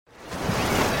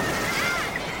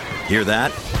Hear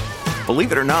that?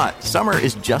 Believe it or not, summer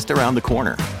is just around the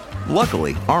corner.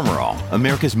 Luckily, Armor All,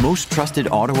 America's most trusted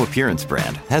auto appearance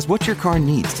brand, has what your car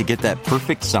needs to get that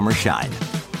perfect summer shine.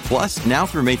 Plus, now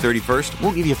through May 31st,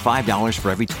 we'll give you $5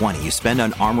 for every $20 you spend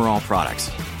on Armor All products.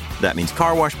 That means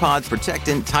car wash pods,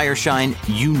 protectant, tire shine,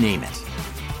 you name it.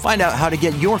 Find out how to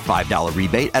get your $5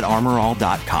 rebate at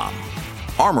armorall.com.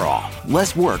 Armor All,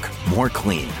 less work, more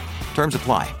clean. Terms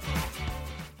apply.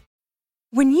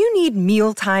 When you need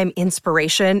mealtime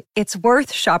inspiration, it's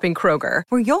worth shopping Kroger,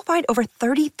 where you'll find over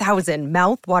 30,000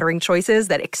 mouth-watering choices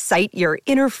that excite your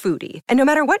inner foodie. And no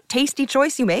matter what tasty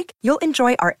choice you make, you'll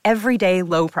enjoy our everyday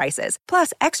low prices,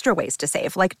 plus extra ways to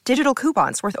save, like digital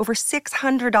coupons worth over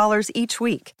 $600 each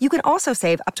week. You can also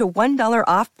save up to $1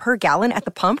 off per gallon at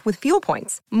the pump with fuel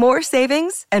points. More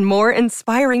savings and more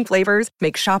inspiring flavors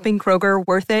make shopping Kroger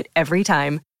worth it every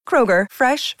time. Kroger,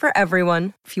 fresh for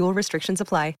everyone. Fuel restrictions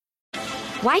apply.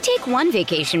 Why take one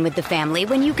vacation with the family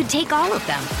when you could take all of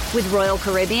them? With Royal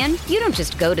Caribbean, you don't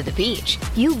just go to the beach.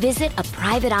 You visit a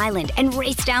private island and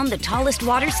race down the tallest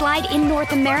water slide in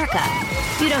North America.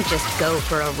 You don't just go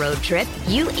for a road trip.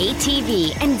 You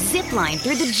ATV and zip line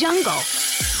through the jungle.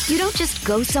 You don't just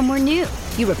go somewhere new.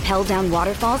 You rappel down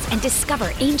waterfalls and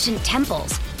discover ancient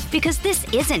temples. Because this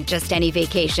isn't just any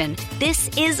vacation. This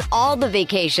is all the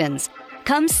vacations.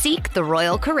 Come seek the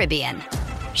Royal Caribbean.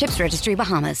 Ships Registry,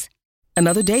 Bahamas.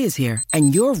 Another day is here,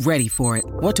 and you're ready for it.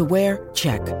 What to wear?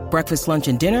 Check. Breakfast, lunch,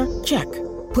 and dinner? Check.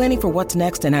 Planning for what's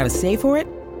next and how to save for it?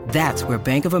 That's where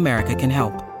Bank of America can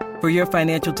help. For your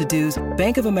financial to-dos,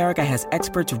 Bank of America has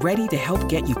experts ready to help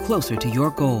get you closer to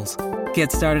your goals.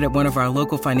 Get started at one of our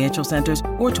local financial centers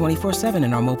or 24/7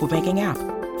 in our mobile banking app.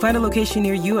 Find a location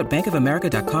near you at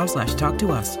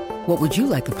bankofamerica.com/talktous. What would you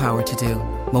like the power to do?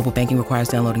 Mobile banking requires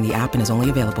downloading the app and is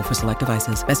only available for select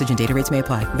devices. Message and data rates may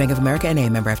apply. Bank of America N.A.,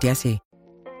 member FDIC.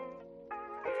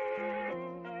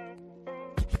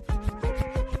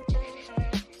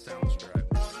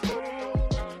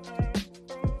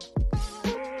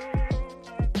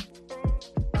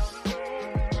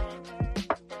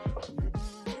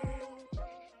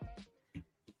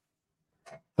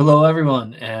 Hello,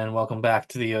 everyone, and welcome back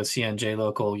to the OCNJ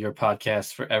Local, your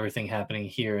podcast for everything happening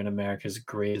here in America's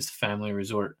greatest family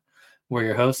resort. We're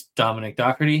your hosts, Dominic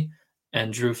Doherty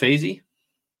and Drew Fazy.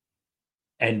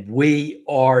 And we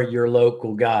are your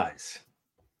local guys.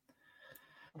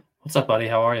 What's up, buddy?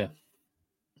 How are you?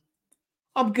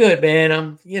 I'm good,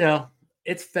 man.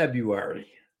 It's February.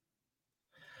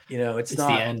 It's not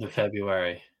the end of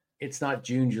February. It's not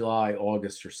June, July,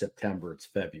 August, or September. It's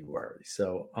February.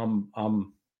 So I'm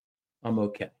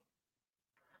okay.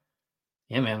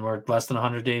 Yeah, man, we're less than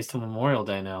 100 days to Memorial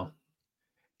Day now.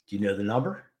 Do you know the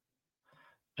number?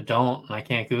 I don't. I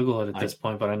can't Google it at this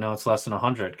point, but I know it's less than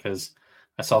 100 because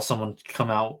I saw someone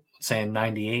come out saying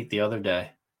 98 the other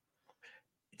day.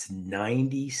 It's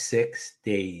 96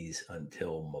 days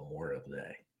until Memorial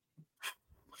Day.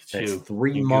 That's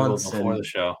 3 months before the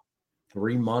show.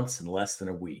 3 months and less than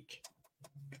a week.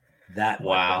 That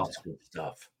is good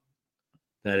stuff.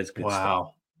 That is good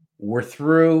stuff. We're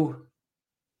through.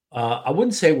 I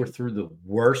wouldn't say we're through the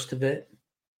worst of it,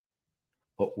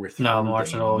 but we're through. No,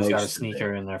 March has always got a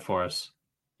sneaker in there for us.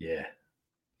 Yeah,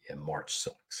 March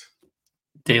sucks.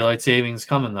 Daylight savings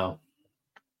coming though.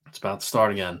 It's about to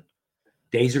start again.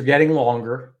 Days are getting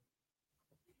longer.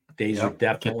 Days are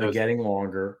definitely getting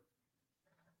longer.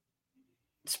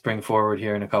 Spring forward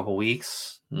here in a couple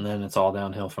weeks, and then it's all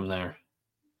downhill from there.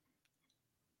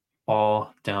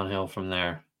 All downhill from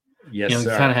there. Yes, we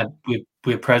kind of had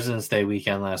we had President's Day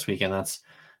weekend last weekend. That's,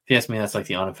 if you ask me, that's like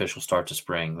the unofficial start to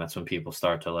spring. That's when people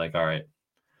start to all right,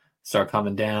 start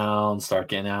coming down, start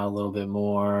getting out a little bit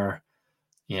more.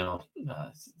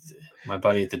 My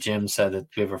buddy at the gym said that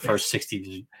we have our first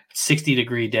 60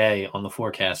 degree day on the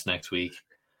forecast next week.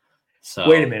 So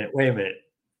wait a minute.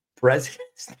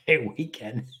 President's Day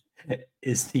weekend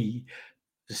is the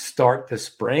start to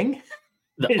spring?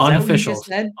 The unofficial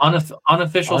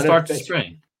start to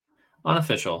spring.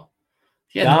 Unofficial.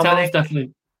 Yeah, the town's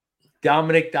definitely.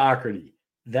 Dominic Doherty.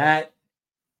 That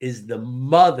is the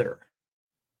mother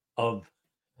of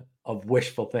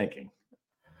wishful thinking.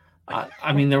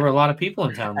 I mean, there were a lot of people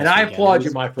in town. And I applaud you,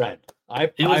 my friend.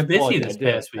 It was busy this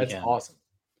past weekend. That's awesome.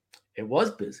 It was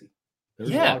busy.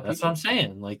 Yeah, that's what I'm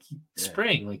saying.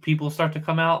 Spring, people start to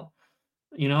come out,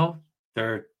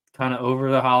 they're kind of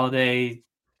over the holiday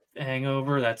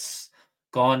hangover. That's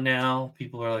gone now.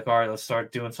 People are like, all right, let's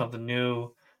start doing something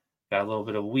new. Got a little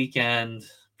bit of a weekend.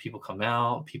 People come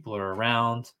out. People are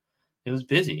around. It was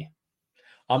busy.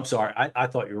 I'm sorry. I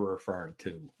thought you were referring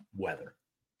to weather.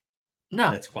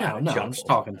 No, I'm just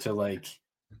talking to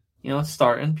it's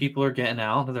starting. People are getting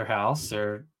out of their house.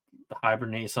 They're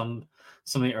hibernating. Some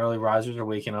of the early risers are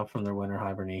waking up from their winter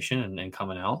hibernation and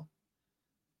coming out.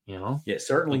 Yeah,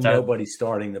 certainly But nobody's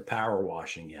starting the power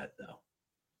washing yet, though.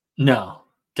 No,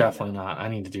 definitely not. I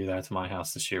need to do that to my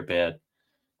house this year bad.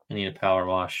 I need a power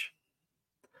wash.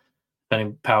 If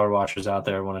any power washers out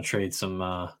there want to trade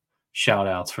some shout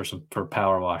outs for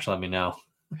power wash, let me know.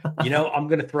 I'm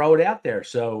going to throw it out there.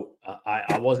 So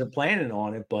I wasn't planning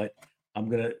on it, but I'm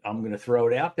gonna throw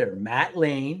it out there. Matt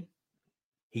Lane,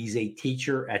 he's a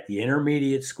teacher at the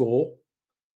intermediate school.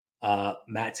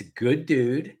 Matt's a good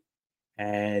dude,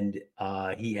 and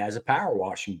he has a power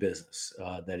washing business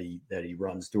that he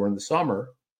runs during the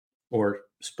summer, or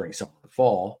spring, summer,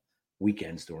 fall,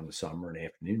 weekends during the summer, and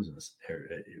afternoons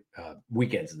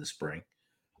weekends in the spring.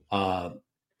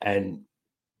 And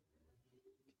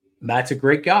Matt's a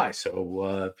great guy.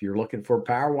 So if you're looking for a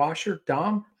power washer,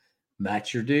 Dom,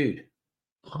 Matt's your dude.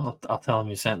 I'll tell him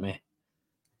you sent me.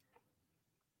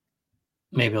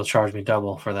 Maybe he'll charge me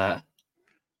double for that.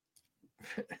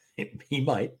 He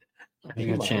might. A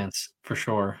good chance, for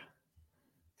sure.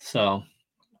 So,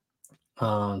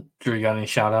 Drew, you got any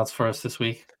shout outs for us this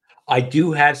week? I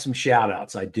do have some shout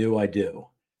outs. I do.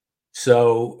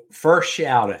 So, first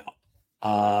shout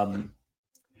out,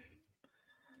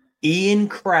 Ian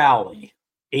Crowley,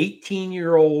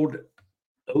 18-year-old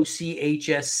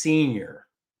OCHS senior,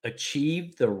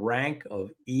 achieved the rank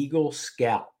of Eagle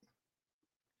Scout.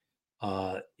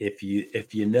 If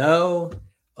you know,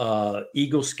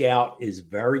 Eagle Scout is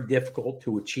very difficult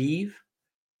to achieve.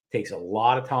 Takes a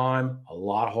lot of time, a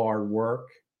lot of hard work.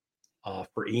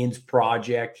 For Ian's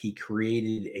project, he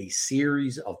created a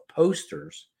series of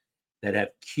posters that have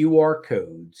QR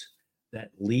codes that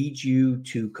lead you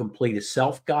to complete a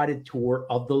self-guided tour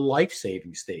of the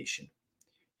life-saving station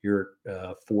here,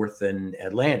 4th and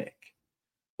Atlantic,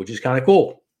 which is kind of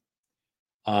cool.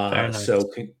 Nice.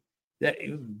 So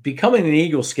becoming an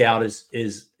Eagle Scout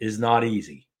is not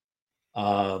easy.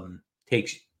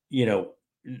 Takes,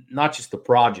 not just the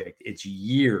project, it's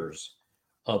years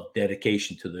of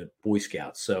dedication to the Boy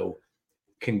Scouts. So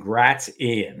congrats,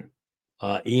 Ian.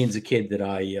 Ian's a kid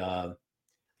that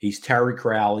he's Terry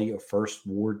Crowley, a first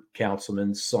ward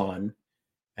councilman's son.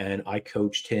 And I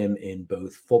coached him in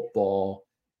both football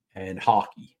and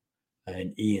hockey.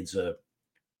 And Ian's a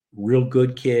real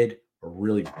good kid, a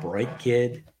really bright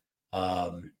kid. I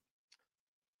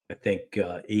think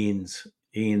Ian's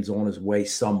on his way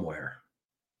somewhere.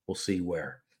 We'll see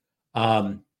where.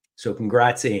 So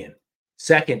congrats, Ian.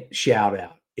 Second shout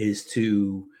out is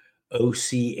to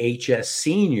OCHS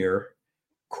senior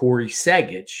Corey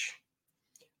Segich,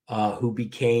 who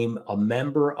became a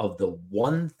member of the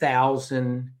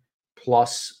 1,000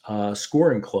 plus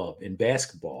scoring club in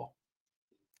basketball.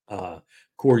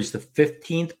 Corey's the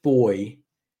 15th boy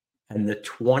and the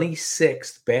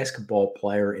 26th basketball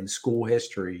player in school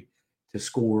history to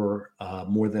score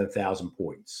more than 1,000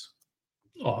 points.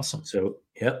 Awesome. So,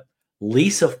 yep.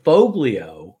 Lisa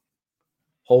Foglio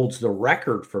holds the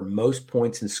record for most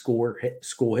points in school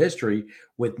history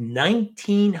with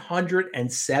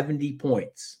 1,970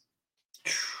 points.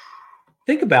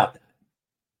 Think about that.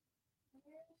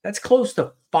 That's close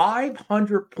to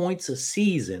 500 points a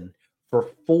season for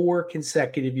 4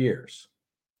 consecutive years.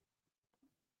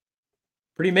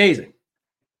 Pretty amazing.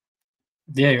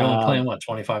 Yeah, you're only playing,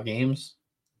 25 games?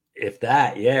 If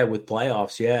that, yeah, with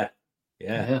playoffs, yeah.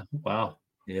 Wow.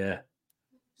 Yeah.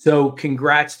 So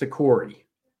congrats to Corey.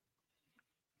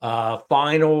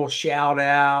 Final shout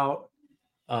out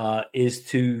is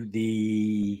to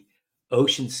the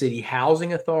Ocean City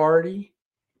Housing Authority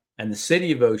and the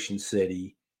City of Ocean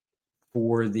City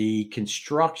for the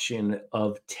construction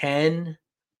of 10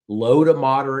 low to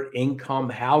moderate income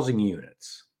housing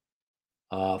units.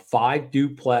 5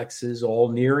 duplexes, all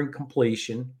nearing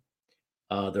completion.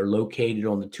 They're located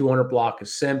on the 200 block of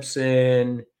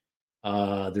Simpson.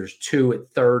 There's 2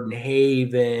 at 3rd and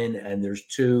Haven, and there's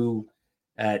 2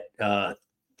 at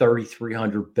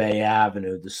 3300 Bay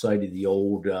Avenue, the site of the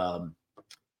old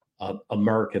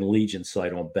American Legion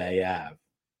site on Bay Ave.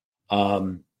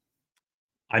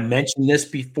 I mentioned this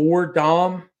before,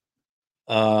 Dom.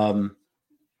 Ocean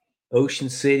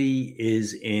City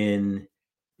is in.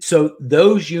 So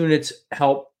those units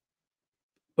help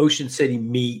Ocean City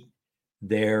meet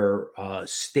their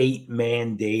state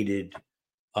mandated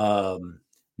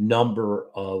number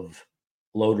of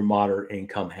low to moderate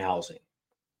income housing.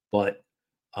 But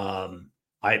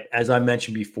as I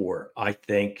mentioned before, I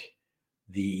think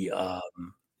the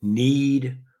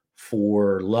need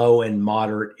for low and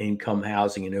moderate income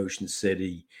housing in Ocean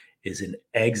City is an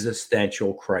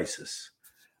existential crisis.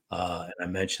 And I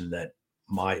mentioned that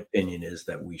my opinion is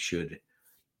that we should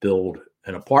build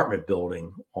an apartment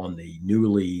building on the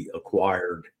newly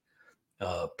acquired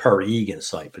Per Egan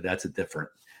site, but that's a different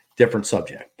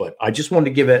subject. But I just wanted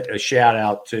to give it a shout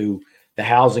out to the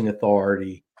Housing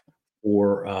Authority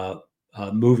for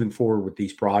moving forward with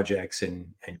these projects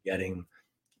and getting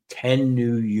 10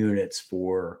 new units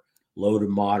for low to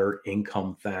moderate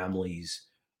income families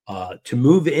to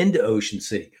move into Ocean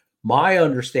City. My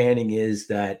understanding is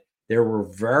that there were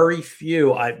very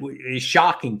few, it's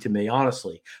shocking to me,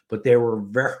 honestly, but there were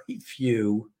very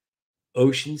few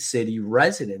Ocean City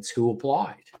residents who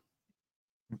applied.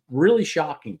 Really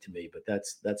shocking to me, but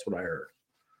that's what I heard.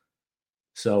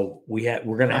 So we're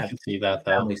going to have see that,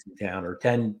 families in town, or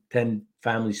 10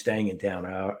 families staying in town,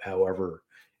 however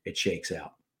it shakes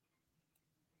out.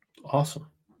 Awesome.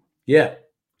 Yeah.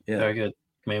 Very good.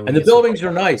 And the buildings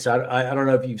are nice. I don't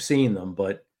know if you've seen them,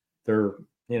 but they're,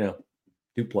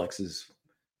 duplexes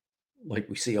like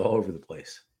we see all over the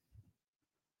place.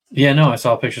 Yeah, no, I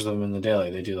saw pictures of them in the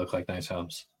Daily. They do look like nice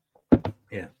homes.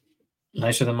 Yeah.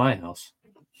 Nicer than my house.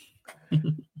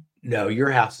 No,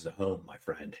 your house is a home, my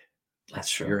friend.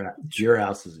 That's true. Your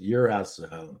house is a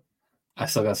home. I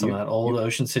still got some of that old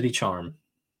Ocean City charm.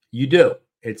 You do.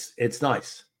 It's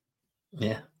nice.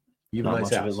 Yeah. You have Not a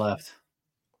nice much house. of it left.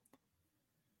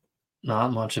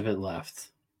 Not much of it left.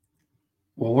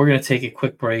 Well, we're going to take a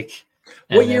quick break.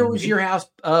 What year was your house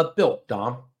built,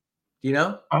 Dom? Do you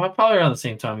know? Probably around the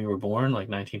same time you were born, like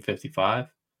 1955.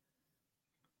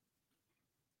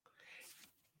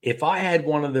 If I had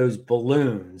one of those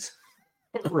balloons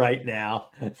right now,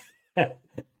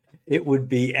 it would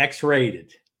be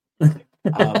X-rated.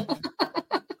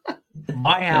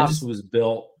 My house was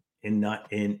built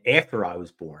in after I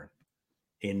was born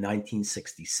in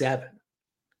 1967.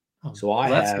 So I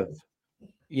have,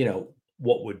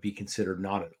 what would be considered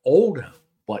not an old home,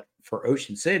 but for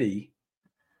Ocean City,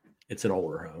 it's an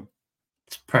older home.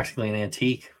 It's practically an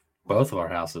antique, both of our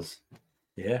houses.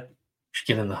 Yeah. We should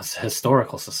get in the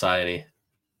historical society,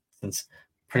 since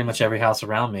pretty much every house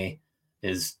around me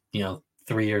is,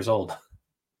 3 years old.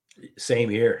 Same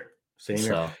here.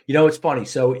 Here. It's funny.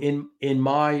 So in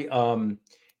my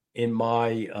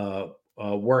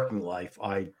working life,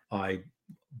 I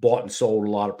bought and sold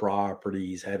a lot of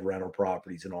properties, had rental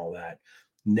properties and all that.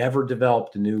 Never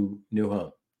developed a new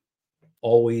home.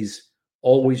 Always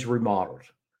remodeled.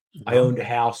 Mm-hmm. I owned a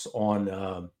house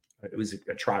on it was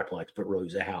a triplex, but really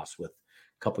it was a house with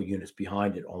a couple units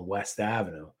behind it on West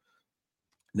Avenue.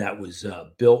 That was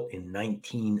built in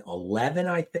 1911,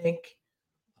 I think.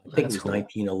 It was cool.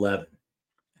 1911.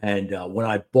 And when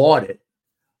I bought it,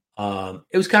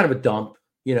 it was kind of a dump,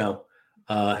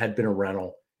 had been a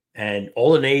rental. And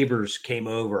all the neighbors came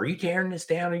over. Are you tearing this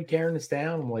down? Are you tearing this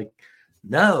down? I'm like,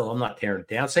 no, I'm not tearing it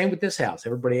down. Same with this house.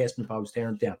 Everybody asked me if I was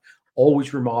tearing it down.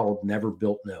 Always remodeled, never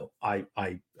built. No, I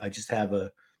just have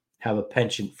a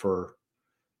penchant for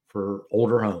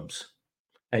older homes,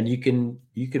 and you can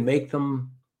make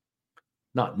them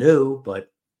not new, but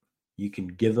you can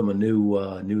give them a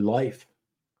new life.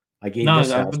 I would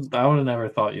have never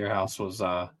thought your house was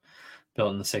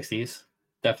built in the 60s.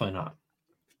 Definitely not.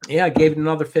 Yeah, I gave it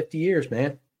another 50 years,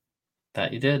 man.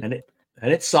 That you did. And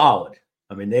it's solid.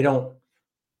 I mean, they're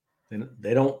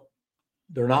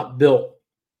not built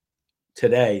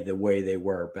today the way they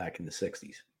were back in the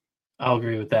 60s. I'll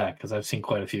agree with that, because I've seen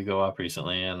quite a few go up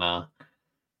recently, and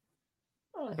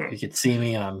you could see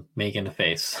me, I'm making a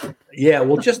face. Yeah,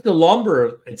 well, just the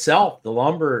lumber itself, the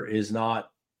lumber is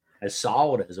not as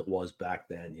solid as it was back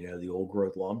then. The old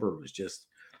growth lumber was just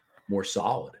more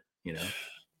solid, You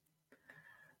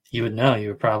would know. You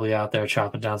were probably out there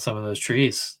chopping down some of those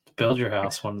trees to build your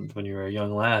house when you were a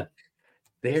young lad.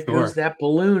 There goes that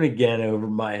balloon again over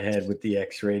my head with the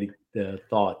X-rated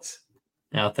thoughts.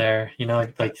 Out there,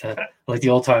 like the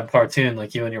old time cartoon,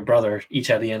 like you and your brother each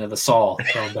had the end of the saw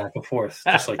going back and forth,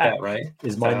 just like that, right?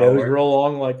 Is my nose real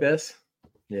long like this?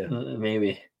 Yeah,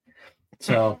 maybe.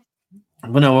 So,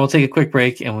 but no, we'll take a quick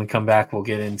break, and when we come back, we'll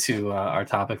get into our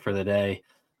topic for the day.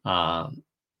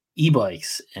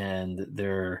 E-bikes and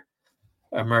their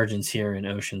emergence here in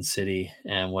Ocean City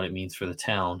and what it means for the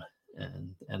town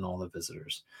and all the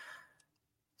visitors.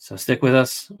 So stick with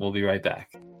us. We'll be right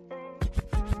back.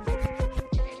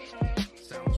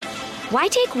 Why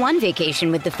take one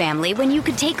vacation with the family when you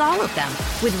could take all of them?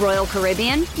 With Royal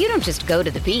Caribbean, you don't just go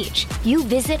to the beach. You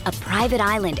visit a private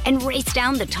island and race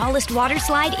down the tallest water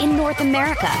slide in North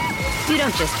America. You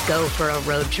don't just go for a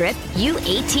road trip. You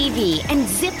ATV and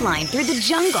zip line through the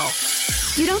jungle.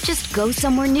 You don't just go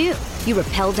somewhere new. You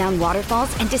rappel down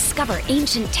waterfalls and discover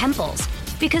ancient temples.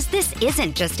 Because this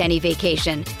isn't just any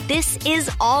vacation. This is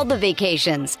all the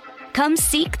vacations. Come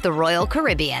seek the Royal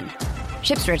Caribbean.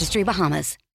 Ships Registry,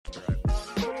 Bahamas.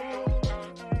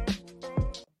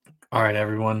 All right,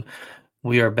 everyone.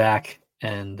 We are back,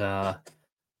 and the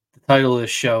title of this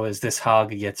show is This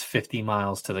Hog Gets 50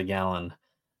 Miles to the Gallon.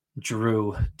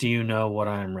 Drew, do you know what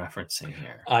I'm referencing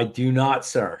here? I do not,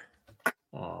 sir.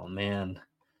 Oh, man.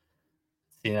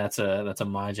 See, that's a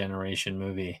My Generation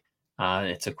movie.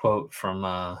 It's a quote from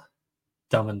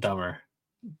Dumb and Dumber,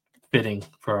 fitting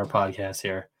for our podcast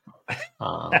here.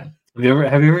 Have you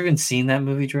ever even seen that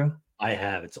movie, Drew? I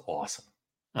have. It's awesome.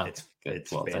 Oh, it's good.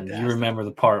 It's well, fantastic. then you remember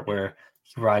the part where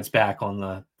he rides back on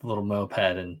the little moped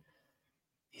and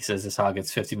he says this hog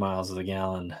gets 50 miles to the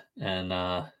gallon,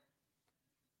 and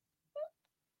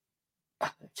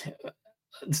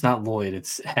it's not Lloyd,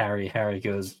 it's Harry. Harry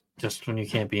goes, just when you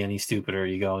can't be any stupider,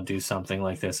 you go and do something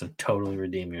like this and totally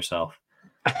redeem yourself.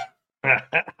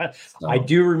 I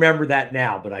do remember that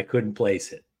now, but I couldn't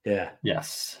place it. Yeah.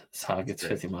 Yes. This hog gets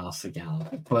 50 miles to the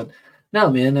gallon. But no,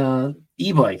 man,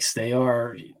 e-bikes,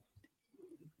 they've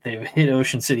hit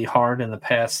Ocean City hard in the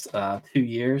past 2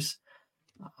 years.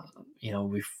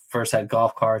 We first had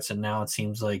golf carts, and now it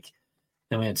seems like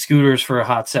then we had scooters for a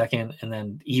hot second, and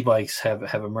then e-bikes have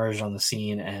emerged on the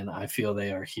scene, and I feel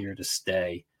they are here to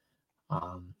stay.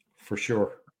 For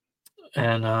sure.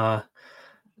 And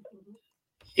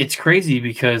it's crazy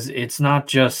because it's not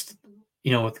just,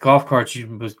 with golf carts,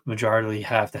 you majority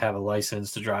have to have a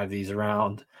license to drive these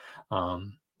around.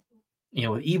 With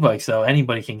e-bikes, though,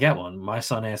 anybody can get one. My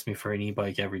son asks me for an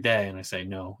e-bike every day, and I say,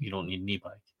 no, you don't need an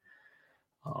e-bike.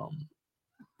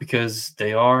 Because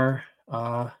they are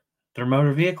they're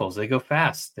motor vehicles. They go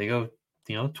fast. They go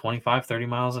 25, 30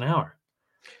 miles an hour.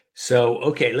 So,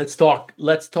 okay, let's talk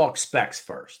specs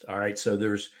first. All right. So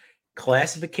there's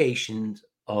classifications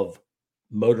of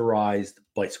motorized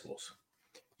bicycles.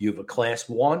 You have a class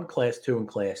 1, class 2, and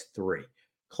class 3.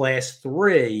 Class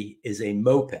 3 is a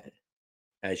moped,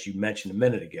 as you mentioned a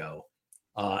minute ago.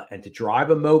 And to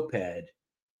drive a moped,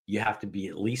 you have to be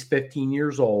at least 15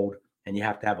 years old, and you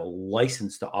have to have a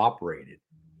license to operate it.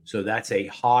 So that's a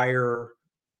higher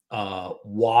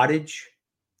wattage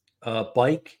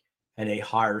bike and a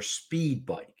higher speed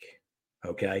bike.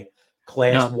 Okay.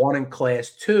 Class 1 and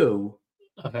class 2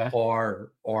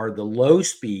 are the low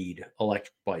speed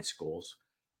electric bicycles.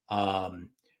 And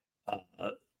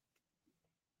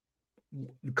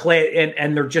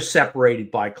they're just separated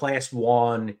by class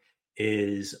 1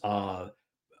 is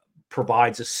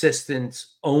provides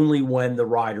assistance only when the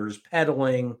rider is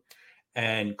pedaling,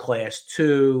 and class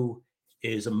 2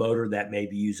 is a motor that may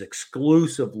be used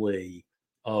exclusively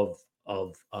if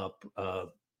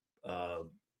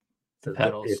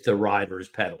the rider is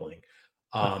pedaling.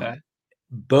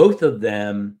 Both of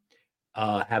them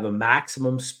have a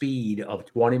maximum speed of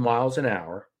 20 miles an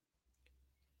hour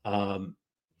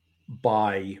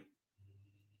by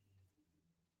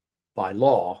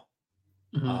law.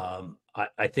 Mm-hmm.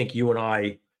 I think you and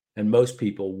I and most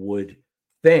people would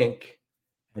think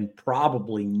and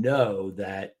probably know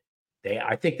that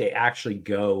I think they actually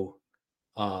go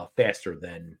faster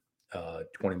than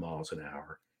 20 miles an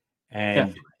hour. And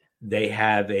definitely, they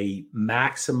have a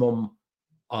maximum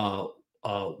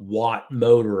watt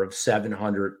motor of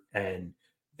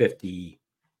 750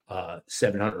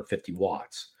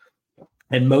 watts.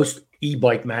 And most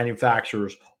e-bike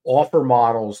manufacturers offer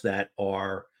models that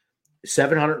are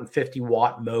 750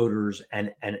 watt motors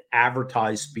and an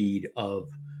advertised speed of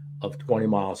 20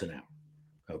 miles an hour.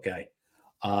 Okay.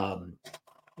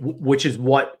 Which is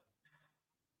what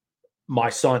my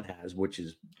son has, which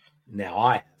is now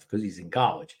I have because he's in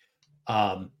college.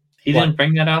 He didn't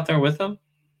bring that out there with him?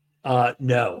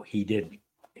 No, he didn't.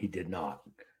 He did not.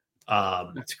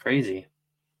 That's crazy.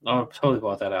 I would have totally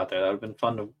bought that out there. That would have been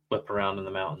fun to whip around in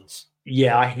the mountains.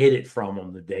 Yeah, I hid it from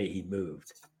him the day he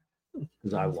moved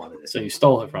because I wanted it. So you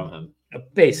stole it from him,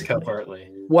 basically, covertly.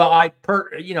 Well, I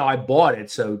bought it.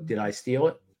 So did I steal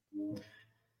it?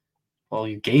 Well,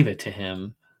 you gave it to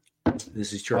him.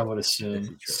 This is true. I would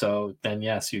assume. So then,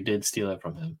 yes, you did steal it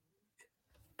from him.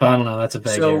 But I don't know. That's a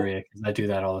vague area because I do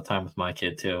that all the time with my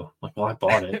kid too. Like, well, I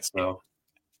bought it, so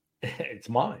it's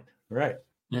mine, right?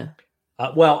 Yeah.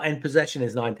 And possession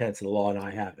is 9/10 of the law, and I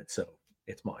have it, so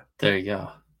it's mine. There you go.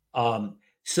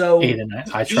 So Aiden,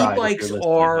 I tried. E-bikes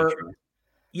are,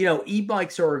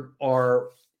 e-bikes are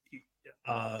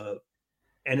an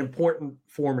important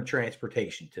form of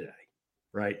transportation today,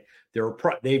 right?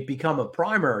 They've become a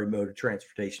primary mode of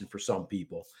transportation for some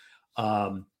people.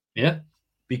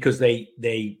 Because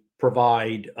they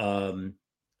provide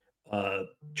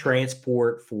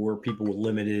transport for people with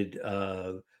limited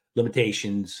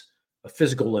limitations,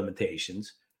 physical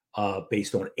limitations.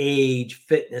 based on age,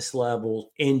 fitness levels,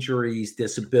 injuries,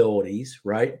 disabilities,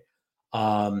 right?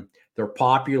 They're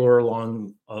popular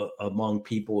among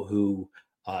people who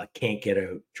can't get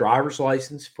a driver's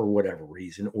license for whatever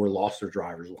reason or lost their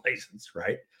driver's license,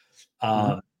 right?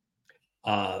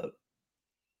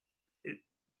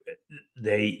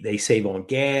 They save on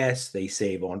gas, they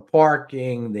save on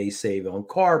parking, they save on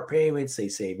car payments, they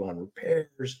save on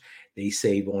repairs, they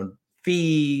save on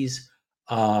fees.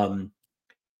 Don't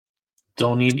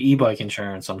need e-bike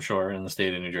insurance, I'm sure, in the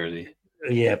state of New Jersey.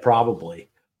 Yeah, probably.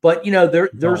 But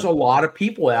there's a lot of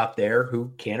people out there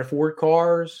who can't afford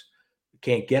cars,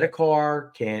 can't get a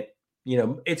car, can't,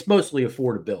 it's mostly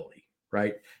affordability,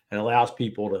 right? And allows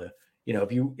people to,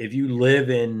 if you live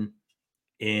in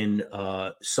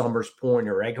Summers Point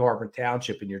or Egg Harbor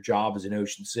Township and your job is in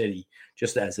Ocean City,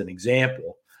 just as an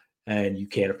example, and you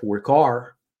can't afford a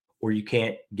car or you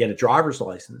can't get a driver's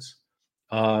license,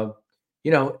 an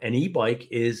e-bike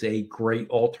is a great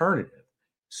alternative.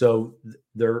 So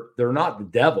they're not the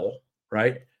devil,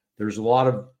 right? There's a lot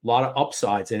of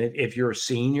upsides. And if you're a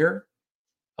senior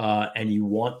and you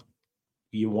want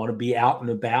to be out and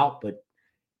about, but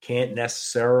can't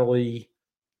necessarily,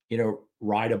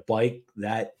 ride a bike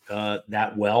that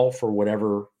well for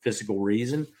whatever physical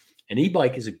reason, an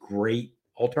e-bike is a great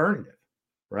alternative,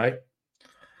 right?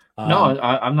 No,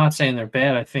 I'm not saying they're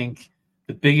bad. I think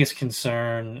the biggest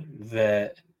concern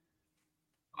that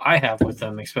I have with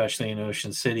them, especially in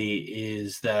Ocean City,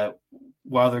 is that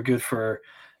while they're good for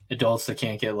adults that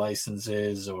can't get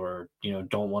licenses or,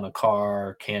 don't want a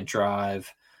car, can't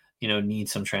drive, need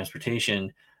some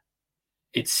transportation,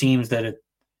 it seems that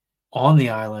on the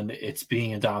island, it's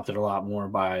being adopted a lot more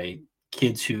by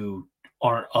kids who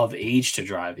aren't of age to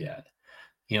drive yet.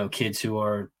 Kids who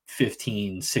are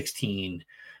 15, 16,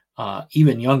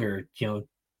 even younger,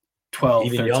 12,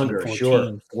 even 13, younger, 14.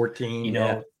 Sure,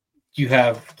 14, You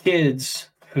have kids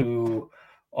who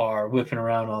are whipping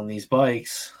around on these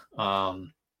bikes,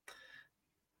 and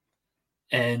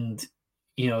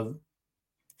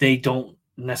they don't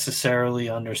necessarily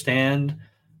understand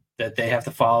that they have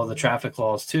to follow the traffic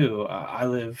laws too. I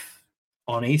live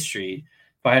on 8th Street.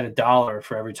 If I had $1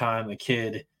 for every time a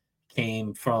kid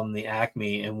came from the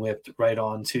Acme and whipped right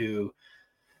onto,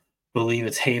 believe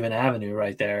it's Haven Avenue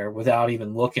right there, without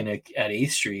even looking at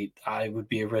 8th Street, I would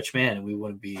be a rich man and we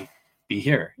wouldn't be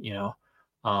here,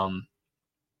 and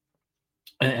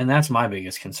that's my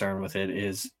biggest concern with it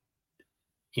is,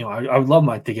 I would love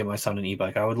to get my son an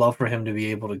e-bike. I would love for him to be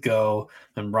able to go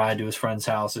and ride to his friends'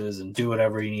 houses and do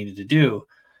whatever he needed to do.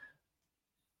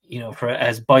 For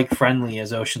as bike friendly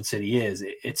as Ocean City is,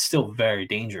 it's still very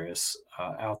dangerous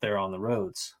out there on the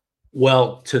roads.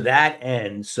 Well, to that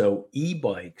end, so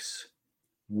e-bikes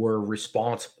were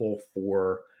responsible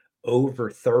for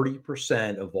over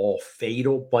 30% of all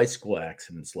fatal bicycle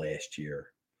accidents last year.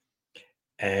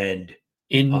 And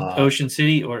in Ocean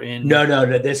City or in no,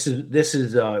 this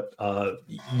is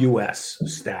US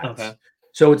stats. Okay.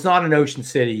 So it's not an Ocean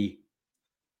City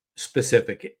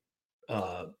specific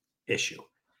issue.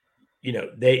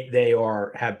 They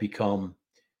have become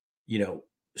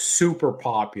super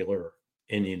popular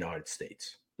in the United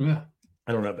States. Yeah.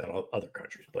 I don't know about other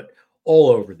countries, but all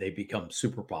over they become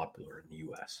super popular in the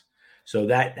US. So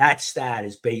that stat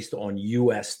is based on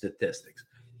US statistics.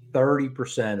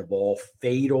 30% of all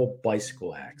fatal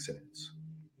bicycle accidents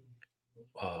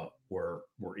were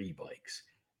e-bikes.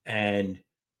 And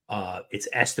it's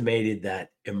estimated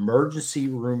that emergency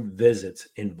room visits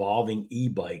involving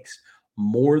e-bikes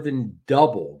more than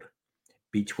doubled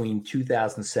between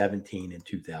 2017 and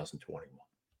 2021.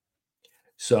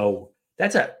 So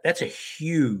that's a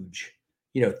huge,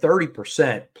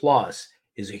 30% plus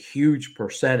is a huge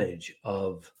percentage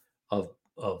of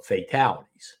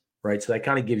fatalities, right? So that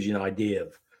kind of gives you an idea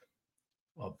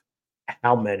of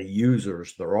how many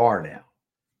users there are now.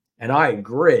 And I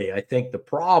agree. I think the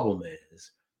problem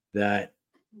is that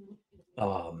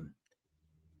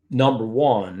number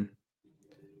one,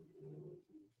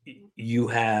 you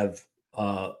have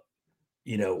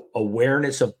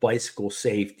awareness of bicycle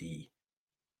safety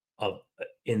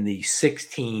in the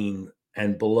 16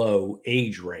 and below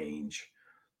age range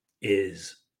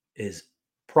is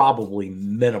probably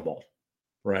minimal,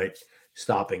 right?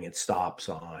 Stopping at stop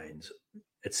signs,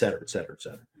 et cetera,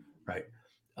 right?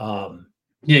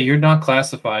 Yeah, you're not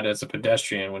classified as a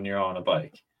pedestrian when you're on a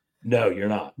bike. No, you're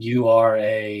not. You are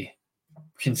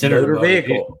considered motor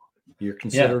vehicle. You're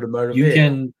considered a motor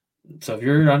vehicle. So if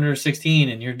you're under 16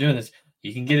 and you're doing this,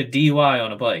 you can get a DUI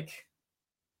on a bike.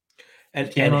 And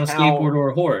you can on a skateboard or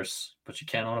a horse, but you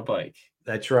can on a bike.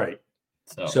 That's right.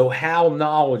 So how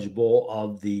knowledgeable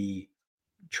of the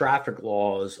traffic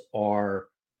laws are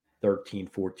 13,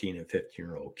 14, and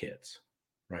 15-year-old kids,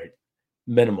 right?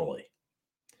 Minimally.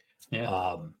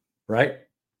 Yeah. Right.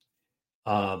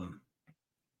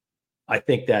 I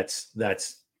think that's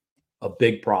a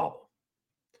big problem.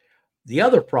 The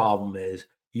other problem is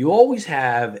you always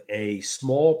have a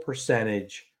small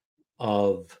percentage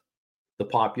of the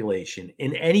population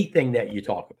in anything that you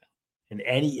talk about, in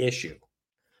any issue.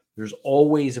 There's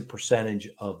always a percentage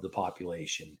of the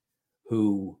population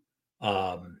who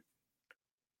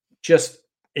just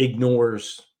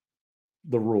ignores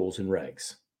the rules and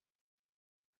regs,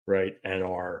 right? And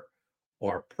are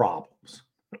problems,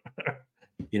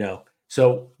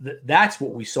 So that's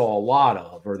what we saw a lot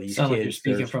of. Are these Sound kids? Like you're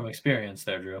speaking from experience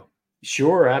there, Drew.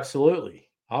 Sure, absolutely.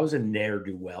 I was a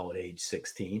ne'er-do-well at age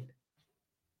 16.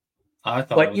 I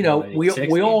thought, but we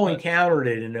all but... encountered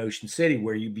it in Ocean City,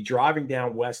 where you'd be driving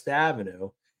down West Avenue,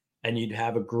 and you'd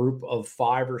have a group of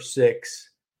 5 or 6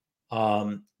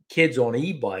 kids on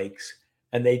e-bikes,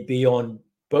 and they'd be on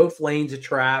both lanes of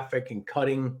traffic and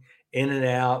cutting in and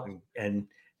out, and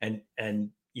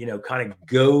kind of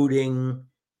goading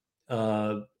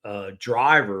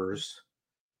drivers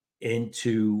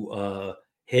into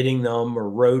hitting them or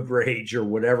road rage or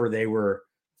whatever they were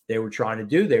trying to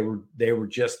do. They were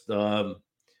just being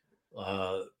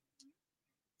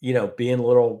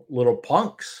little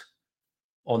punks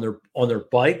on their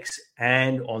bikes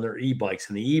and on their e-bikes.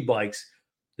 And the e-bikes,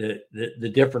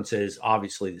 the difference is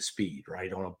obviously the speed,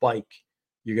 right? On a bike,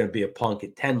 you're going to be a punk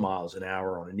at 10 miles an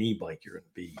hour. On an e-bike, you're going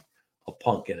to be a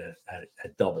punk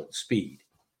at double the speed.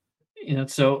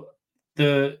 So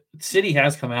the city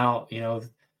has come out, and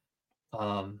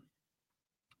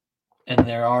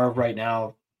there are right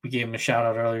now, we gave them a shout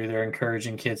out earlier, they're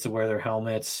encouraging kids to wear their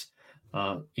helmets.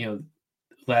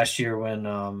 Last year when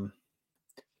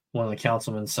one of the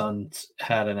councilman's sons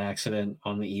had an accident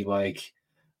on the e-bike,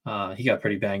 he got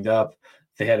pretty banged up.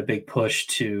 They had a big push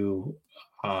to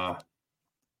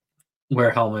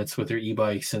wear helmets with their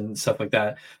e-bikes and stuff like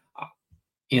that.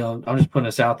 I'm just putting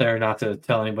this out there, not to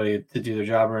tell anybody to do their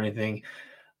job or anything.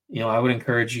 I would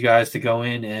encourage you guys to go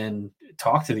in and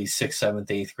talk to these 6th, 7th,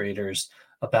 8th graders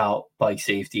about bike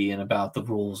safety and about the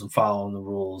rules and following the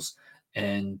rules,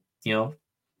 and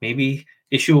maybe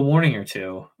issue a warning or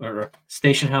two, or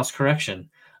station house correction,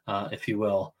 if you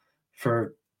will,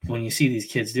 for when you see these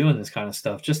kids doing this kind of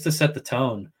stuff, just to set the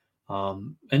tone.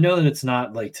 And know that it's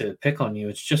not like to pick on you,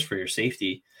 it's just for your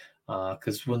safety.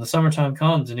 Because when the summertime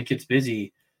comes and it gets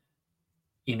busy,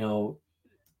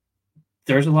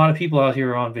 there's a lot of people out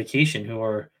here on vacation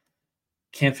who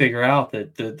can't figure out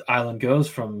that the island goes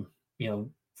from,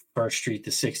 First Street to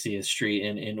 60th Street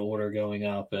in order going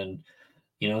up. And,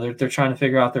 they're trying to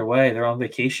figure out their way. They're on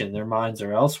vacation. Their minds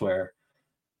are elsewhere.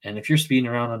 And if you're speeding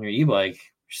around on your e-bike,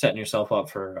 you're setting yourself up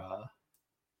for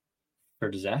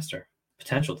disaster,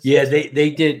 potential disaster. Yeah, they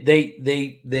did.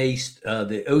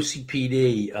 The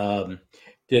OCPD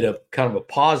did a kind of a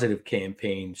positive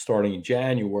campaign starting in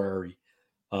January.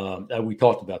 We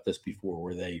talked about this before,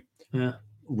 where they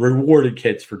rewarded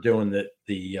kids for doing the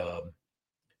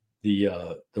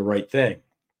right thing,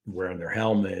 wearing their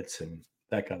helmets and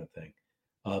that kind of thing.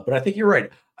 But I think you're right.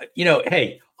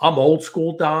 Hey, I'm old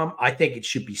school, Dom. I think it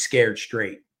should be scared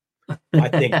straight. I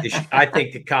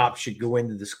think the cops should go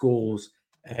into the schools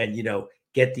and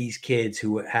get these kids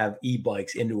who have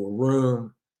e-bikes into a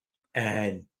room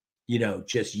and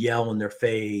just yell in their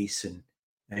face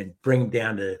and bring them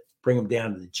down to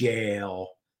the jail.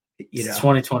 It's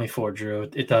 2024, Drew.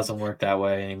 It doesn't work that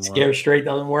way anymore. Scare straight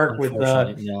doesn't work with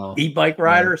e-bike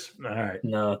riders. No. All right,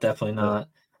 no, definitely not.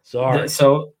 Sorry.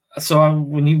 So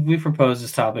when we proposed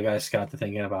this topic, I just got to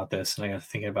thinking about this, and I got to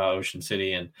thinking about Ocean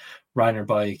City and riding our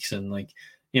bikes, and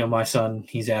my son,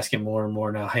 he's asking more and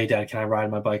more now. Hey, Dad, can I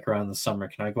ride my bike around in the summer?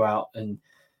 Can I go out and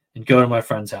go to my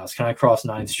friend's house? Can I cross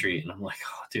 9th Street? And I'm like,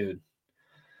 oh, dude,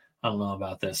 I don't know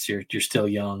about this. You're still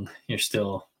young. You're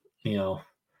still,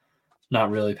 not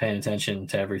really paying attention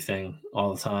to everything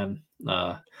all the time.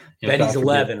 Benny's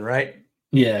 11, right?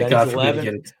 Yeah, Benny's God forbid 11.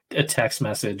 You get a text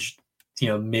message,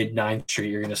 mid 9th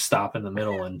Street, you're going to stop in the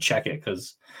middle and check it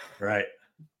because right.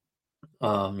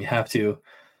 You have to.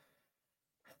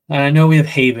 And I know we have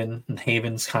Haven, and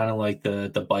Haven's kind of like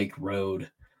the bike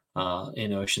road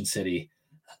in Ocean City.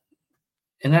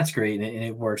 And that's great, and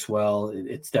it works well.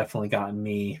 It's definitely gotten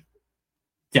me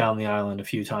down the island a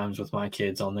few times with my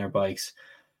kids on their bikes.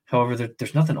 However,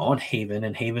 there's nothing on Haven,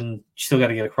 and Haven, you still got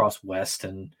to get across West,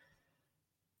 and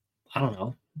I don't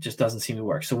know, it just doesn't seem to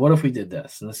work. So what if we did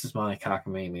this? And this is my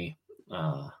cockamamie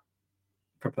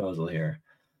proposal here.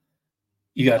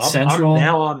 You got Central.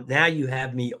 Now you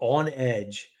have me on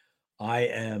edge. I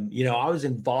am, I was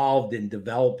involved in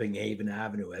developing Haven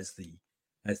Avenue as the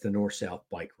as the North-South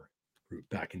bike route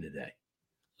back in the day.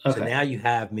 Okay. So now you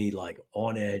have me like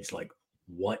on edge, like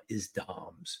what is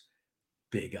Dom's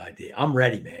big idea? I'm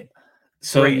ready, man.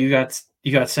 So you got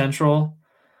Central.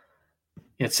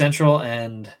 You had Central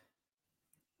and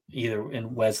either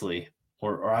in Wesley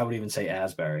or I would even say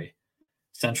Asbury.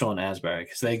 Central and Asbury,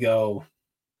 because they go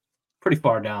pretty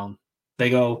far down. They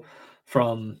go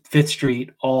from 5th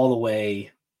Street all the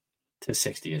way to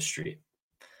 60th Street.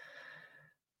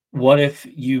 What if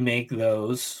you make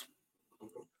those,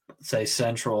 say,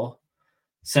 Central,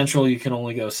 you can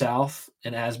only go south,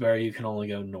 and Asbury, you can only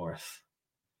go north.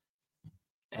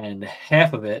 And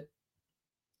half of it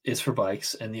is for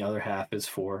bikes, and the other half is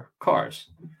for cars.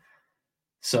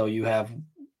 So you have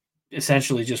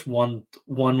essentially just one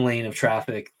lane of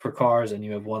traffic for cars, and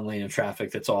you have one lane of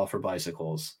traffic that's all for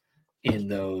bicycles on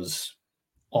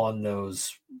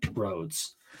those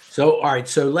roads. So all right,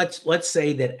 so let's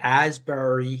say that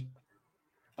Asbury.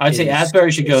 I'd say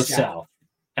Asbury should go south.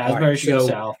 Asbury should go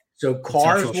south. So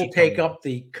cars will take up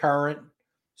the current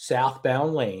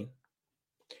southbound lane,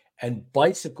 and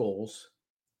bicycles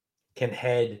can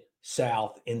head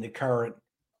south in the current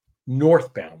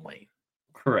northbound lane.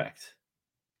 Correct.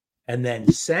 And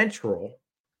then Central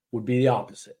would be the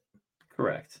opposite.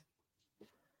 Correct.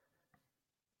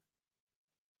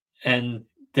 And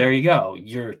there you go.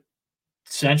 You're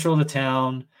central to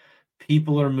town.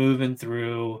 People are moving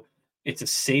through. It's a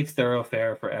safe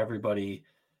thoroughfare for everybody.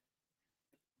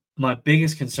 My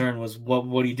biggest concern was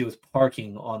what do you do with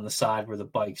parking on the side where the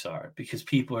bikes are? Because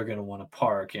people are going to want to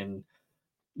park. And,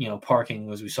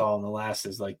 parking, as we saw in the last,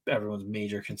 is like everyone's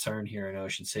major concern here in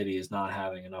Ocean City is not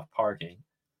having enough parking.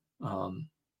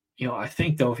 I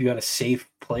think, though, if you had a safe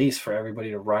place for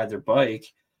everybody to ride their bike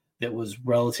that was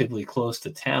relatively close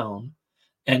to town,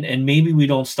 and maybe we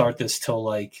don't start this till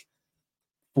like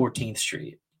 14th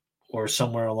Street or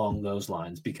somewhere along those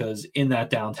lines, because in that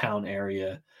downtown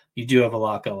area, you do have a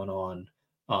lot going on.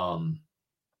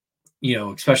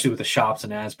 Especially with the shops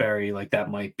in Asbury, like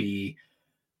that might be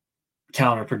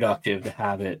counterproductive to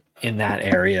have it in that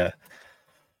area.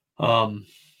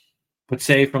 But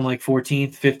say from like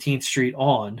 14th, 15th Street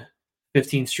on,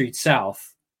 15th Street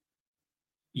South,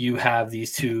 you have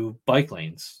these two bike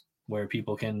lanes where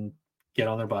people can get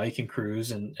on their bike and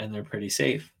cruise, and they're pretty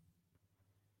safe.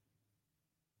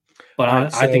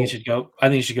 But I think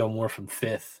it should go more from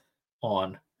 5th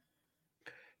on.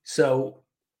 So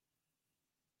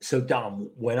Dom,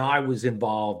 when I was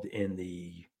involved in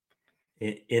the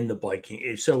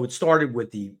biking, so it started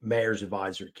with the Mayor's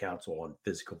Advisory Council on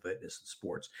Physical Fitness and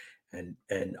Sports, and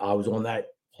I was on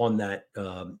that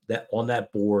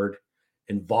board,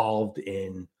 involved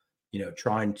in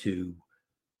trying to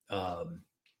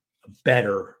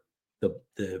better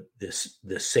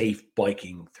the safe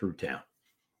biking through town.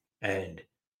 And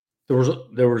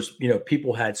there was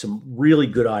people had some really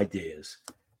good ideas,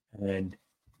 and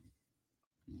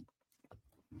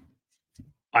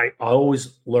I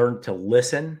always learned to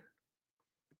listen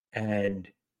and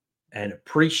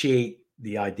appreciate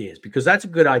the ideas, because that's a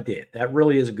good idea. That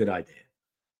really is a good idea.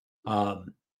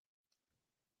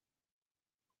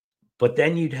 But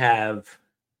then you'd have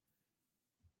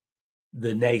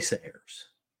the naysayers,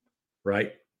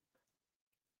 right?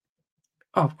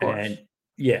 Oh, of course. And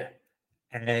yeah.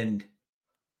 And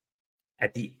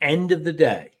at the end of the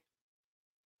day,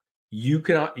 you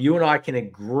and I can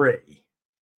agree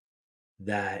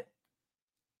that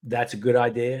that's a good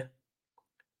idea.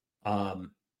 But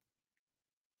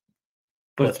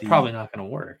it's probably not going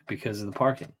to work because of the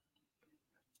parking.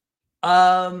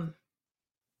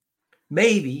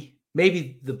 Maybe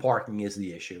the parking is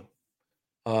the issue.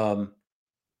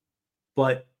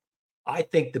 But I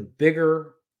think the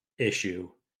bigger issue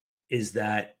is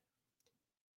that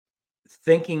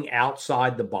thinking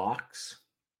outside the box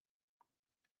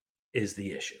is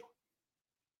the issue.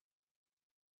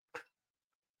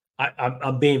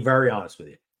 I'm being very honest with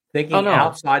you. Thinking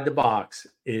outside the box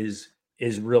is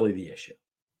really the issue.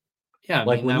 Yeah,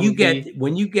 like when you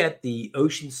get the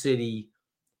Ocean City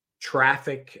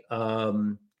traffic,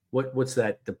 what's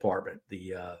that department?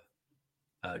 The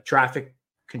traffic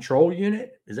control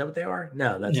unit? Is that what they are?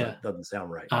 No, that doesn't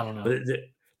sound right. I don't know.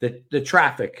 But the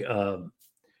traffic,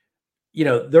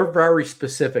 they're very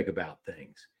specific about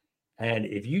things. And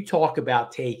if you talk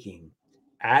about taking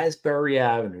Asbury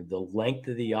Avenue, the length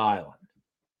of the island,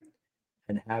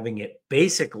 and having it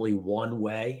basically one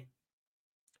way,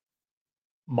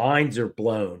 minds are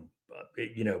blown.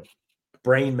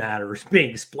 Brain matter is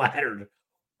being splattered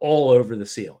all over the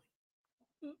ceiling.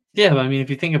 Yeah, but I mean, if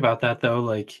you think about that, though,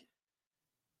 like,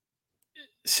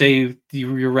 say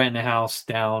you're renting a house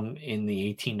down in the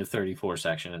 18 to 34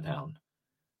 section of town.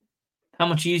 how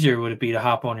much easier would it be to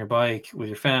hop on your bike with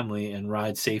your family and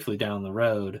ride safely down the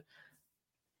road?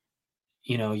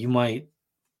 You know, you might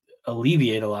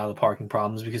alleviate a lot of the parking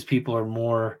problems because people are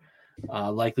more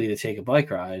likely to take a bike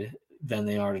ride than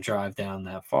they are to drive down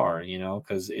that far, you know,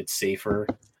 because it's safer.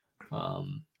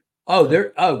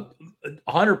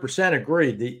 100%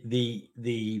 agree.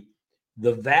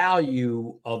 The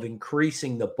value of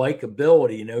increasing the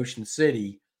bikeability in Ocean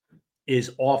City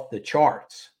is off the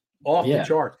charts. The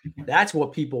charts. That's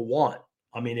what people want.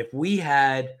 I mean, if we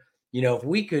had, you know, if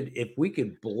we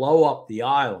could blow up the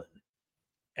island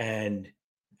and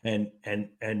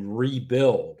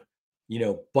rebuild, you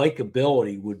know,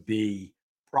 bikeability would be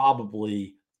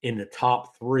probably in the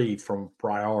top 3 from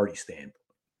priority standpoint,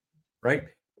 right?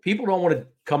 People don't want to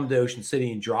come to Ocean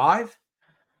City and drive.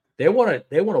 They want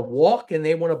to walk and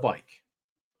they want to bike.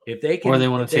 If they can, or they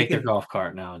want to take their golf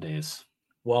cart nowadays.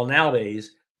 Well,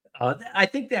 nowadays, I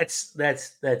think that's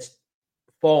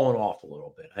fallen off a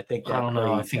little bit. I think that I don't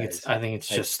know. I think it's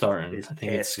just starting. I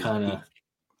think it's kind of.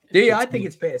 Yeah, I think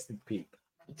it's past the peak.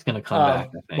 It's going to come back.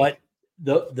 I think. But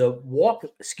the walk.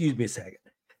 Excuse me a second.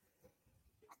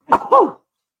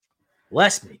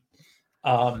 Bless me.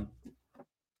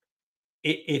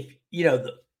 If you know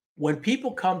when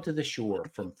people come to the shore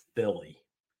from Philly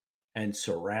and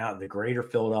surround the greater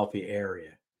Philadelphia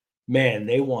area, man,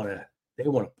 they want to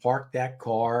park that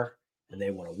car and they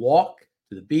want to walk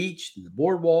to the beach, to the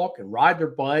boardwalk, and ride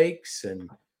their bikes, and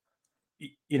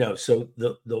you know, so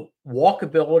the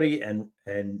walkability and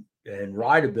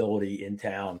rideability in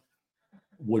town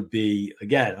would be,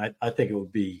 again, I think it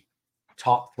would be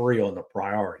top 3 on the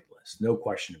priority list, no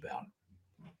question about it.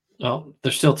 Well,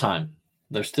 there's still time.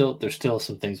 There's still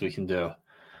some things we can do,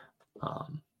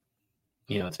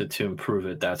 you know, to improve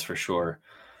it. That's for sure.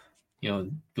 You know,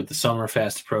 with the summer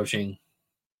fast approaching,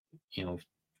 you know,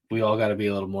 we all got to be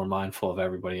a little more mindful of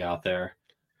everybody out there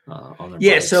on their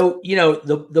bikes. So, you know,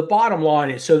 the bottom line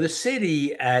is, so the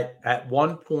city at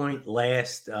one point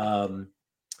last in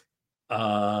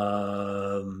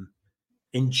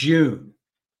June,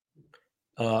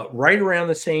 right around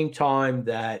the same time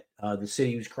that the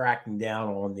city was cracking down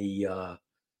on the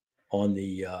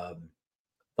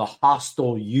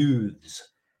hostile youths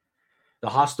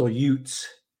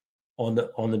on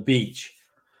the beach,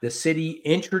 the city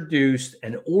introduced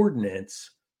an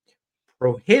ordinance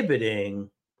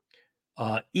prohibiting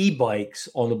e-bikes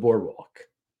on the boardwalk.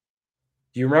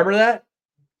 Do you remember that?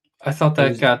 I thought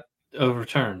that got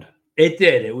overturned. It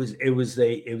did. It was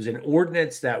an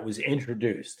ordinance that was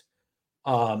introduced,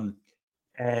 and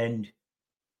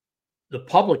the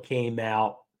public came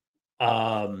out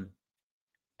and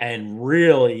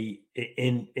really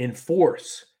in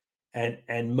force,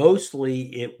 and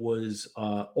mostly it was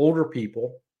older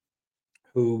people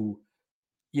who,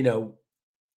 you know,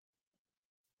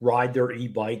 ride their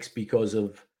e-bikes because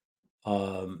of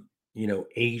you know,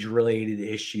 age-related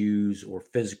issues or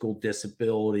physical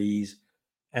disabilities,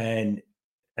 and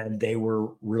they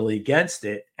were really against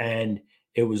it, and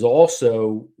it was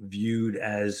also viewed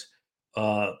as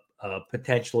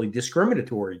potentially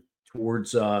discriminatory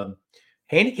towards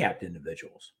handicapped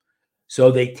individuals.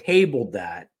 So they tabled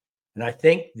that, and I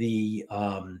think the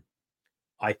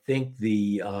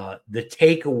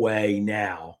takeaway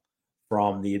now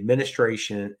from the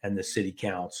administration and the city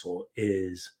council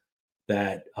is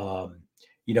that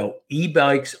you know,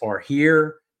 e-bikes are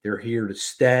here. They're here to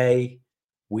stay.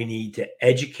 We need to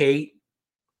educate,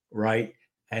 right?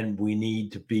 And we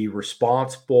need to be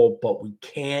responsible, but we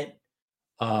can't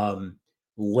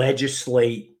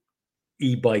legislate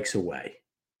e-bikes away.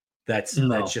 That's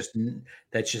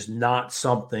just not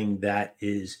something that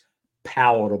is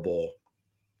palatable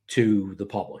to the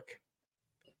public.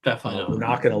 Definitely, we're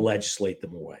not going to legislate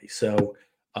them away. So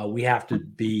we have to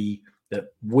be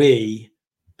we,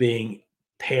 being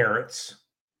parents,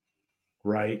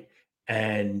 right,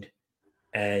 and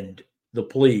the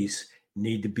police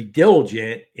need to be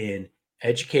diligent in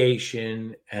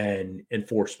education and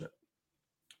enforcement,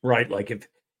 right? Like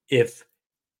if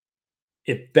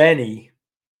Benny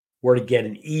were to get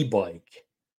an e-bike,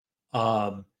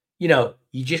 you know,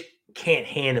 you just can't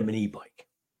hand him an e-bike.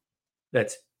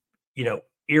 That's, you know,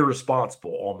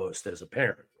 irresponsible almost as a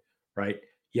parent, right?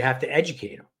 You have to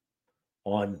educate him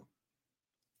on.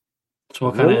 So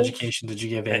what kind of education did you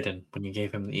give Aiden when you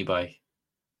gave him the e-bike?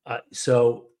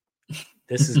 So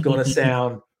this is going to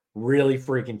sound really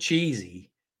freaking cheesy,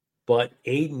 but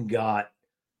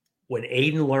when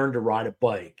Aiden learned to ride a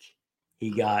bike,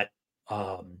 he got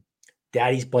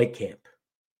Daddy's Bike Camp.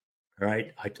 All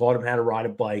right. I taught him how to ride a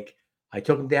bike. I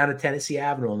took him down to Tennessee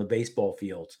Avenue on the baseball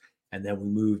fields, and then we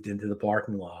moved into the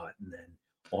parking lot and then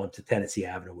onto Tennessee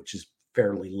Avenue, which is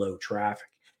fairly low traffic.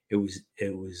 It was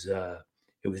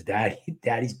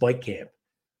Daddy's Bike Camp.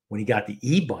 When he got the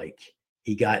e-bike,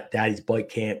 he got Daddy's Bike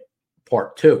Camp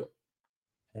Part 2.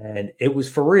 And it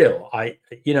was for real.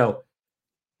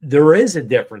 There is a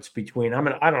difference between,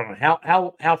 I don't know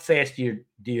how fast do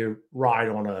you ride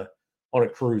on a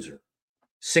cruiser?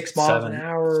 6 miles an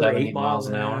hour, 8 miles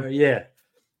an hour. Yeah.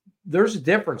 There's a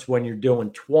difference when you're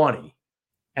doing 20,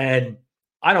 and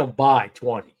I don't buy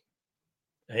 20.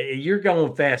 You're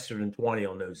going faster than 20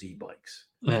 on those e-bikes.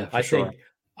 Yeah,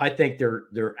 I think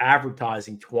they're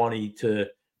advertising 20 to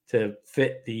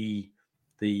fit the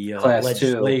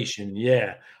legislation. 2.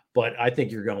 Yeah, but I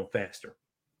think you're going faster.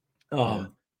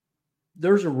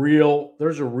 There's a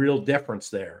real difference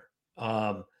there.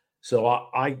 So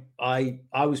I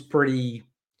was pretty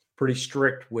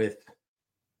strict with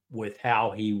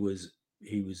how he was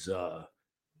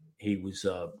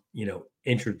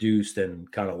introduced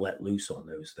and kind of let loose on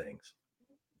those things.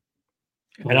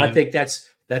 And I think that's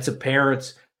a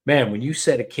parent's, man, when you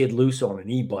set a kid loose on an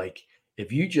e-bike,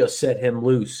 if you just set him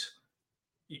loose,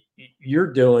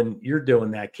 you're doing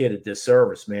that kid a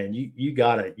disservice, man. You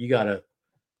gotta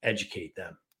educate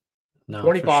them. No,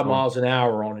 25 miles an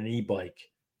hour on an e-bike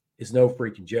is no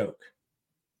freaking joke.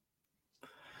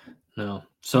 No.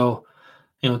 So,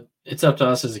 it's up to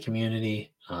us as a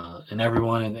community and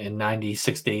everyone in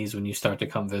 96 days when you start to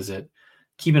come visit,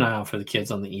 keep an eye out for the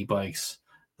kids on the e-bikes.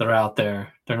 They're out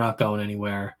there. They're not going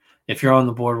anywhere. If you're on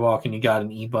the boardwalk and you got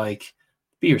an e-bike,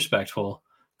 be respectful,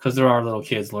 because there are little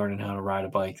kids learning how to ride a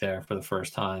bike there for the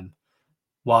first time.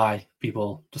 Why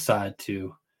people decide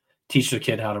to teach their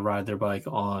kid how to ride their bike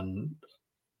on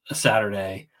a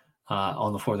Saturday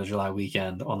on the 4th of July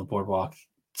weekend on the boardwalk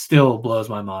still blows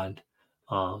my mind.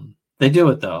 They do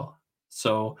it, though.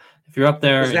 So if you're up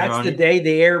there... That's the day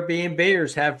the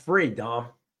Airbnbers have free, Dom.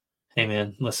 Hey,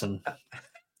 man, listen.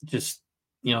 Just,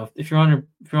 if you're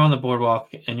on the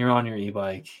boardwalk and you're on your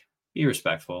e-bike, be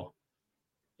respectful.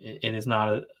 It is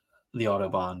not the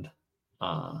Autobahn.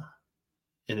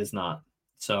 It is not.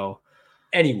 So...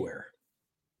 Anywhere.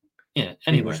 Yeah,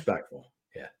 anywhere. Be respectful.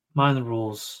 Yeah. Mind the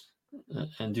rules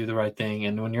and do the right thing.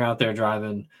 And when you're out there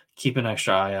driving, keep an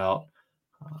extra eye out.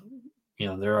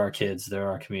 There are kids, there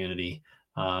are community.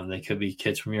 They could be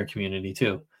kids from your community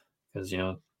too, because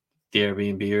the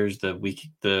Airbnbers,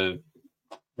 the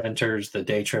renters, the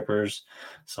day trippers,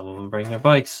 some of them bring their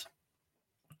bikes.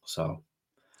 So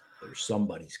there's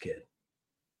somebody's kid.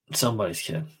 Somebody's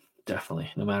kid,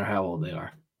 definitely, no matter how old they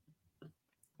are.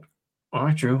 All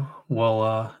right, Drew.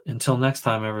 Well, until next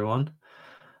time, everyone.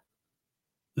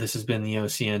 This has been the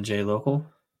OCNJ Local,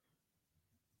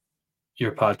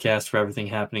 your podcast for everything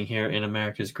happening here in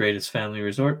America's greatest family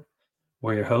resort.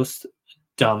 We're your hosts,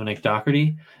 Dominic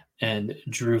Doherty and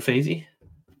Drew Fazy.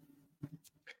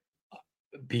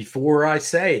 Before I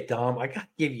say it, Dom, I got to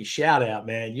give you a shout out,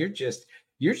 man. You're just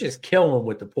killing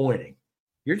with the pointing.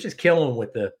 You're just killing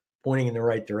with the pointing in the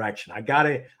right direction. I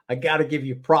gotta give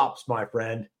you props, my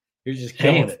friend. You're just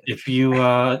killing it. If you,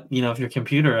 if your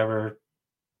computer ever,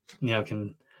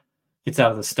 gets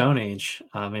out of the Stone Age,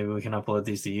 maybe we can upload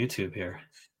these to YouTube here.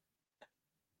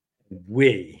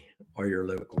 We are your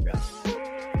local guys.